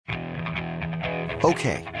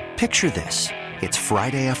Okay, picture this. It's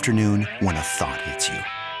Friday afternoon when a thought hits you.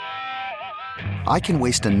 I can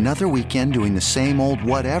waste another weekend doing the same old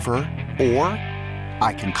whatever, or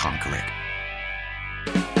I can conquer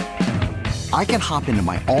it. I can hop into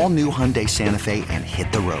my all-new Hyundai Santa Fe and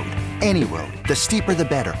hit the road. Any road. The steeper, the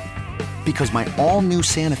better. Because my all-new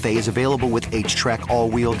Santa Fe is available with H-Track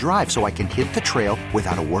all-wheel drive, so I can hit the trail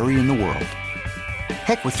without a worry in the world.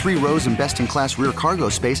 Heck, with 3 rows and best-in-class rear cargo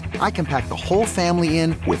space, I can pack the whole family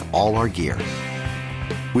in with all our gear.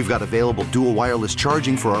 We've got available dual wireless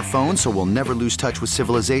charging for our phones, so we'll never lose touch with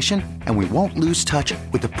civilization, and we won't lose touch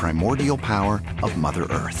with the primordial power of Mother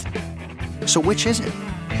Earth. So which is it?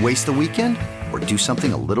 Waste the weekend or do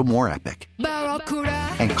something a little more epic?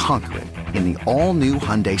 And conquer it in the all-new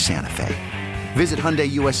Hyundai Santa Fe. Visit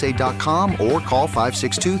HyundaiUSA.com or call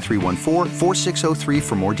 562-314-4603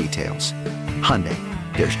 for more details. Hyundai,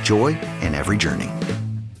 there's joy in every journey.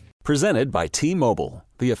 Presented by T-Mobile,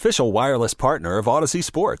 the official wireless partner of Odyssey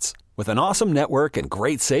Sports. With an awesome network and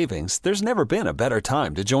great savings, there's never been a better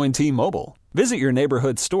time to join T-Mobile. Visit your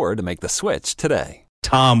neighborhood store to make the switch today.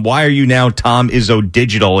 Tom, why are you now Tom Izzo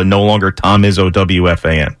Digital and no longer Tom Izzo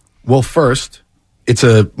WFAN? Well, first, it's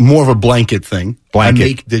a more of a blanket thing. I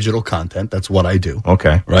make digital content. That's what I do.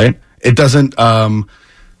 Okay. Right? It doesn't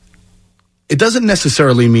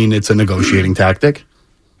necessarily mean it's a negotiating tactic.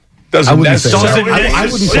 I wouldn't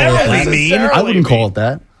call it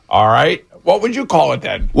that. All right. What would you call it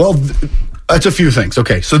then? Well, it's a few things.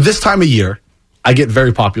 Okay, so this time of year, I get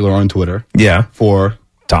very popular on Twitter. Yeah. For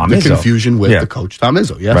Tom the Izzo. confusion with the coach, Tom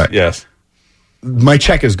Izzo. Yes. Right. Yes. My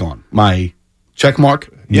check is gone. My check mark.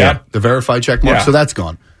 Yeah. The verified check mark. Yeah. So that's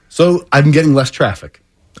gone. So I'm getting less traffic.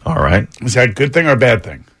 All right. Is that a good thing or a bad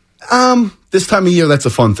thing? This time of year, that's a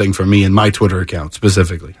fun thing for me and my Twitter account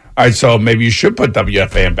specifically. All right, so maybe you should put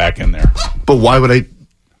WFAN back in there. But why would I?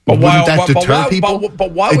 But wouldn't that deter people?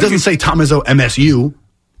 But why it would doesn't you say Tom Izzo MSU.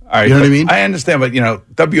 All right, you know what I mean? I understand, but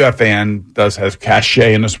WFAN has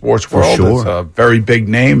cachet in the sports world. sure. It's a very big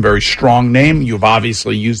name, very strong name. You've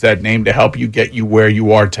obviously used that name to help you get you where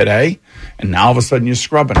you are today, and now all of a sudden you're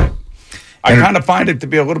scrubbing it. I kind of find it to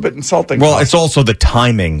be a little bit insulting. Well, it's also the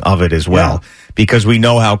timing of it as well, because we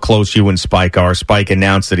know how close you and Spike are. Spike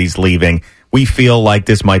announced that he's leaving. We feel like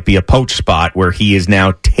this might be a poach spot where he is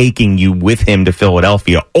now taking you with him to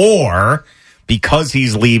Philadelphia, or because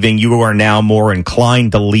he's leaving, you are now more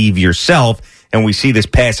inclined to leave yourself. And we see this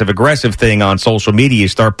passive-aggressive thing on social media. You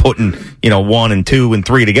start putting, 1 and 2 and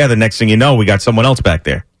 3 together. Next thing you know, we got someone else back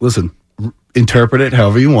there. Listen, interpret it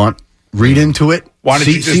however you want. Read into it. Why don't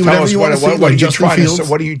you just tell us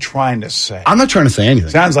what are you trying to say? I'm not trying to say anything.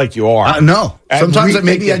 Sounds like you are. No. Sometimes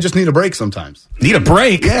maybe I just need a break sometimes. Need a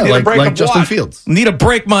break? Yeah, like Justin Fields. Need a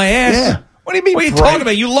break my ass? Yeah. What do you mean? What are you talking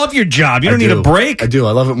about? You love your job. You don't need a break? I do.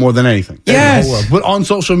 I love it more than anything. Yes. But on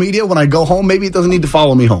social media, when I go home, maybe it doesn't need to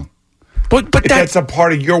follow me home. But that's a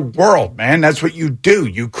part of your world, man. That's what you do.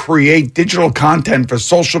 You create digital content for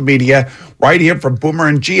social media right here for Boomer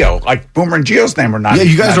and Geo. Like Boomer and Geo's name are not. Yeah,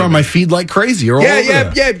 you guys are on my feed like crazy. You're all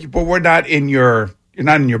over there. But we're not in your. You're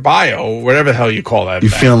not in your bio or whatever the hell you call that.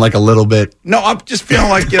 You're feeling like a little bit. No, I'm just feeling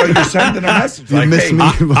like you're sending a message. You miss me.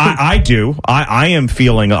 I do. I am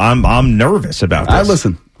feeling. I'm nervous about this.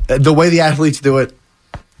 Listen, the way the athletes do it.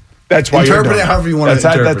 That's why interpret it however you want to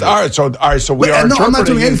interpret it. All right, so we are. No, I'm not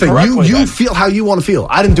doing anything. You feel how you want to feel.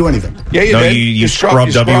 I didn't do anything. Yeah, you did. You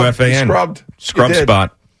scrubbed WFAN. Scrub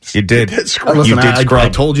spot. You did. Listen, you did scrub. I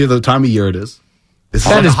told you the time of year it is.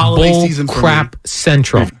 That is bull crap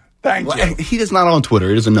central. Thank you. He's not on Twitter.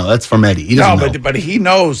 He doesn't know. That's from Eddie. He doesn't know. But he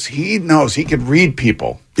knows. He knows. He could read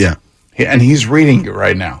people. Yeah. And he's reading you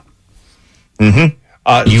right now.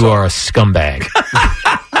 Mm-hmm. You are a scumbag.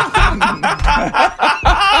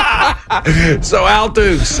 So Al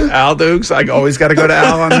Dukes, I always got to go to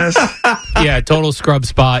Al on this. Yeah, total scrub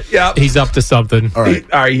spot. Yep. He's up to something. All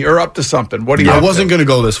right, you're up to something. What are you? I wasn't going to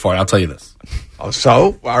go this far. I'll tell you this. Oh,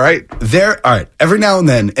 so all right. All right. Every now and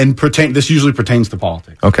then, this usually pertains to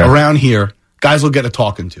politics. Okay. Around here, guys will get a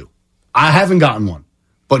talking to. I haven't gotten one,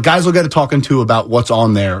 but guys will get a talking to about what's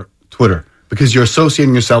on their Twitter because you're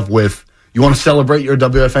associating yourself with. You want to celebrate your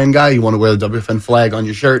WFN guy. You want to wear the WFN flag on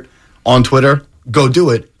your shirt on Twitter. Go do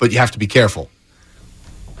it, but you have to be careful.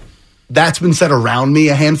 That's been said around me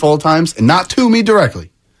a handful of times, and not to me directly.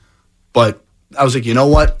 But I was like, you know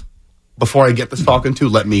what? Before I get this talking to,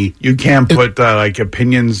 let me... You can't put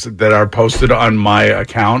opinions that are posted on my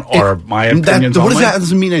account or my opinions What does that? That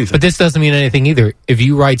doesn't mean anything. But this doesn't mean anything either. If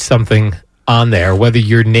you write something on there, whether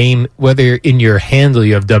in your handle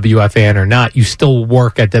you have WFAN or not, you still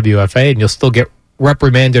work at WFA and you'll still get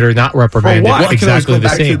reprimanded or not reprimanded. Well, exactly the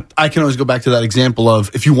same. I can always go back to that example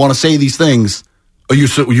of if you want to say these things,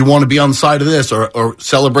 Or you want to be on the side of this or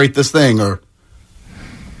celebrate this thing or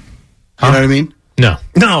you know what I mean? No.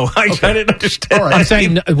 No, I didn't understand. Right. I'm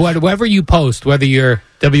saying whatever you post, whether you're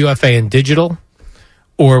WFAN Digital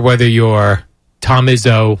or whether you're Tom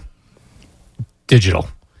Izzo Digital,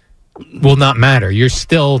 will not matter. You're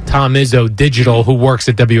still Tom Izzo Digital who works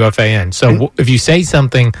at WFAN. So if you say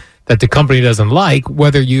something that the company doesn't like,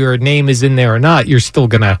 whether your name is in there or not, you're still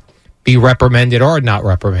going to be reprimanded or not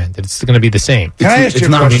reprimanded. It's going to be the same. Can I ask you a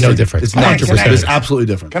It's question? no different. It's not. 100%. It's absolutely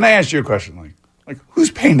different. Can I ask you a question? Like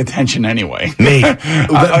who's paying attention anyway? Me.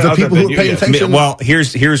 The people who pay attention. Well,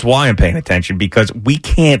 here's why I'm paying attention, because we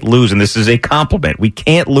can't lose, and this is a compliment, we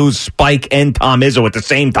can't lose Spike and Tom Izzo at the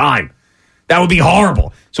same time. That would be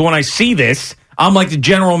horrible. So when I see this, I'm like the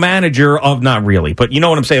general manager of, not really, but you know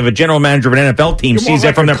what I'm saying, if a general manager of an NFL team sees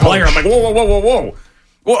that from their player, I'm like,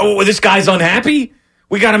 whoa, this guy's unhappy?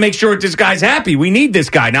 We got to make sure this guy's happy. We need this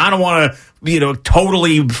guy. Now, I don't want to,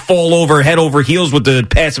 totally fall over head over heels with the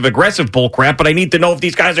passive aggressive bull crap, but I need to know if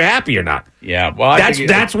these guys are happy or not. Yeah, well,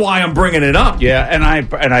 that's why I'm bringing it up. Yeah, and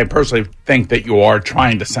I personally think that you are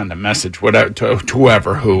trying to send a message to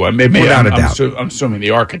whoever who. Maybe Without a doubt. I'm assuming the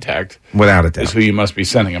architect, Without a doubt, is who you must be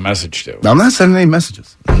sending a message to. I'm not sending any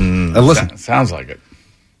messages. Listen, Sounds like it.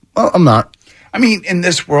 well, I'm not. I mean, in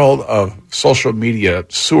this world of social media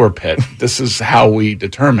sewer pit, this is how we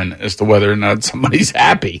determine as to whether or not somebody's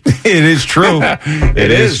happy. It is true.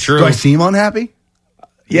 It is true. Do I seem unhappy?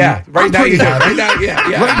 Yeah, right I'm now you pretty do. happy. Right now,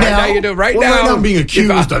 yeah. Right now you do. Right well, now, right now I'm being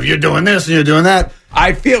accused of you're doing this and you're doing that.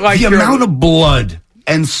 I feel like The amount of blood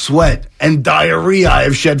and sweat and diarrhea I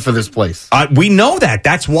have shed for this place. We know that.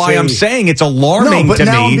 That's why I'm saying it's alarming No, but to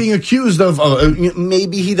now me. I'm being accused of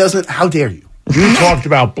maybe he doesn't. How dare you? You talked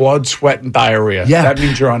about blood, sweat, and diarrhea. Yeah. That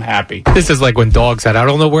means you're unhappy. This is like when Dog said, I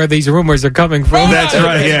don't know where these rumors are coming from. That's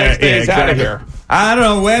right. Yeah, Stays out of exactly. here. I don't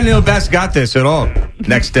know when Neil Best got this at all.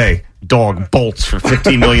 Next day, dog bolts for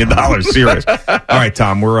 $15 million. Serious. All right,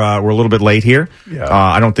 Tom, we're a little bit late here. Yeah.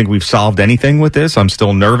 I don't think we've solved anything with this. I'm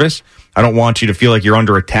still nervous. I don't want you to feel like you're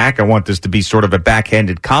under attack. I want this to be sort of a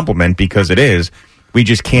backhanded compliment, because it is. We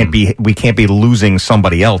just can't be losing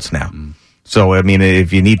somebody else now. So, I mean,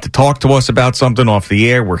 if you need to talk to us about something off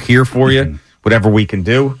the air, we're here for you. Whatever we can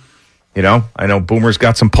do. I know Boomer's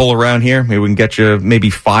got some pull around here. Maybe we can get you maybe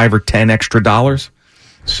 $5 or $10 extra dollars.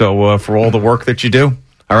 So, for all the work that you do.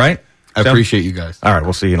 All right? I appreciate you guys. All right,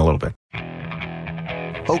 we'll see you in a little bit.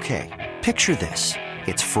 Okay, picture this.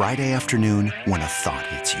 It's Friday afternoon when a thought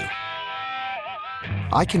hits you.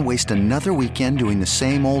 I can waste another weekend doing the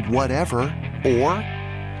same old whatever, or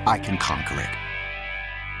I can conquer it.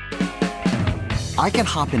 I can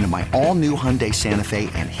hop into my all-new Hyundai Santa Fe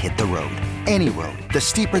and hit the road. Any road. The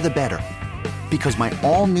steeper, the better. Because my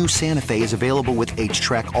all-new Santa Fe is available with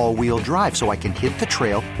H-Track all-wheel drive, so I can hit the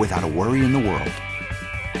trail without a worry in the world.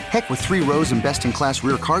 Heck, with 3 rows and best-in-class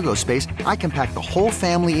rear cargo space, I can pack the whole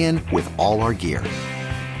family in with all our gear.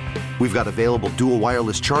 We've got available dual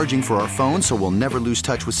wireless charging for our phones, so we'll never lose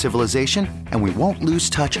touch with civilization, and we won't lose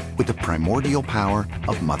touch with the primordial power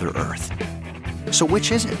of Mother Earth. So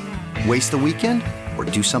which is it? Waste the weekend or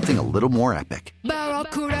do something a little more epic?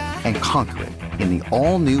 And conquer it in the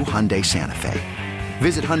all-new Hyundai Santa Fe.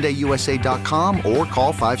 Visit HyundaiUSA.com or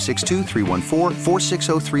call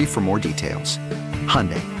 562-314-4603 for more details.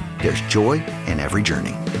 Hyundai, there's joy in every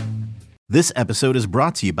journey. This episode is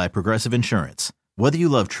brought to you by Progressive Insurance. Whether you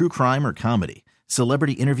love true crime or comedy,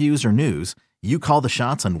 celebrity interviews or news, you call the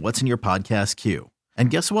shots on what's in your podcast queue. And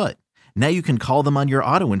guess what? Now you can call them on your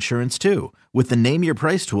auto insurance too, with the Name Your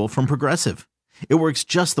Price tool from Progressive. It works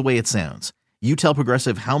just the way it sounds. You tell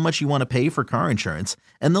Progressive how much you want to pay for car insurance,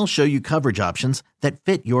 and they'll show you coverage options that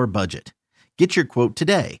fit your budget. Get your quote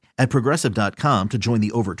today at Progressive.com to join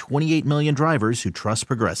the over 28 million drivers who trust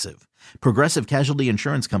Progressive. Progressive Casualty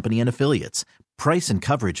Insurance Company and Affiliates. Price and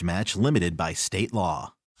coverage match limited by state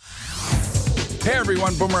law. Hey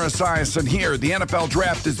everyone, Boomer Esiason here. The NFL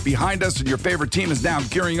draft is behind us and your favorite team is now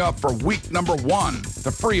gearing up for week number 1.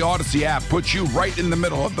 The free Odyssey app puts you right in the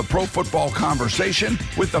middle of the pro football conversation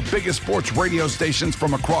with the biggest sports radio stations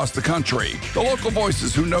from across the country. The local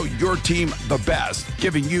voices who know your team the best,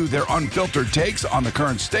 giving you their unfiltered takes on the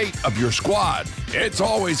current state of your squad. It's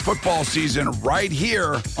always football season right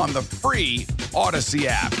here on the free Odyssey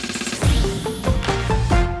app.